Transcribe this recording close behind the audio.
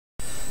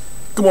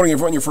Good morning,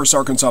 everyone. Your first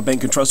Arkansas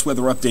Bank and Trust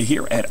weather update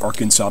here at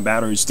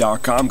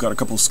ArkansasMatters.com. Got a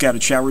couple of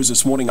scattered showers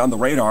this morning on the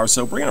radar,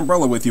 so bring an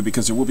umbrella with you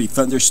because there will be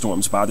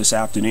thunderstorms by this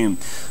afternoon.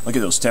 Look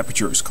at those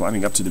temperatures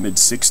climbing up to the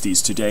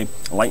mid-60s today.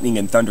 Lightning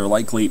and thunder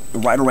likely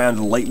right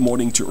around late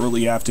morning to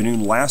early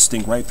afternoon,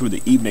 lasting right through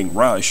the evening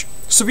rush.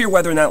 Severe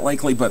weather not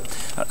likely, but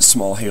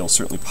small hail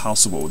certainly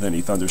possible with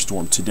any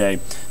thunderstorm today.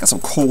 Got some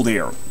cold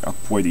air up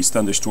where these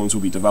thunderstorms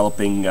will be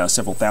developing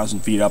several thousand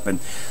feet up, and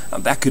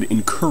that could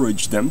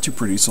encourage them to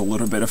produce a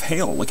little bit of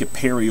hail. Look at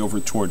Perry over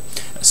toward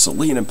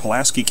Saline and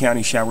Pulaski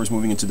County. Showers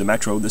moving into the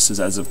metro. This is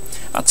as of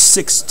about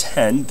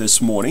 6:10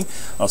 this morning.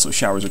 Also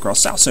showers across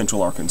south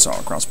central Arkansas,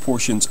 across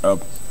portions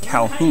of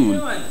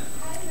Calhoun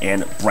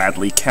and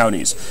Bradley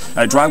counties.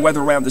 Dry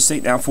weather around the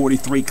state now.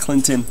 43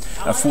 Clinton,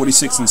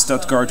 46 in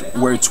Stuttgart.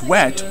 Where it's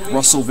wet,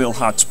 Russellville,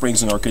 Hot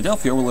Springs, and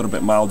Arkadelphia are a little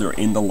bit milder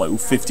in the low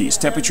 50s.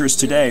 Temperatures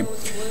today,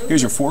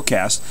 here's your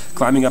forecast,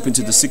 climbing up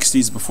into the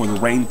 60s before the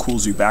rain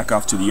cools you back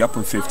off to the upper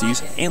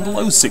 50s and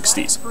low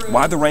 60s.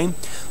 Why the rain?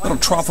 A little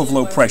trough of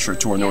low pressure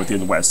to our north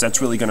and west.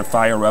 That's really going to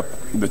fire up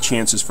the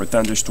chances for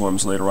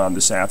thunderstorms later on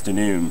this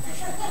afternoon.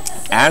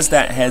 As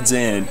that heads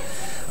in,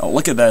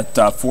 look at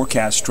that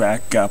forecast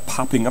track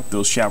popping up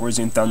those showers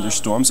and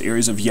thunderstorms.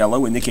 Areas of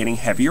yellow indicating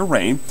heavier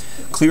rain.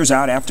 Clears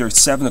out after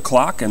 7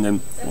 o'clock and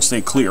then will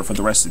stay clear for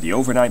the rest of the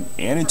overnight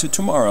and into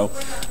tomorrow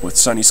with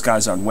sunny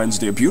skies on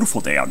Wednesday. A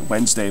beautiful day on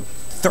Wednesday.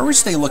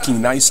 Thursday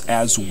looking nice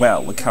as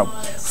well. Look how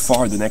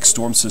far the next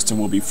storm system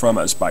will be from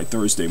us by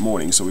Thursday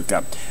morning. So we've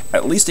got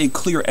at least a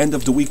clear end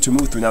of the week to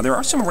move through. Now, there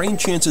are some rain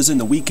chances in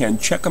the weekend.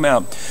 Check them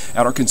out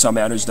at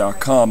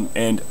ArkansasMatters.com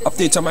and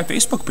updates on my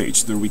Facebook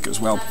page through the week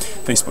as well.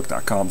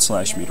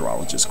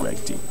 Facebook.com/meteorologist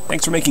Greg D.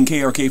 Thanks for making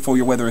KRK for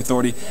your weather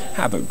authority.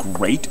 Have a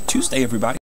great Tuesday, everybody.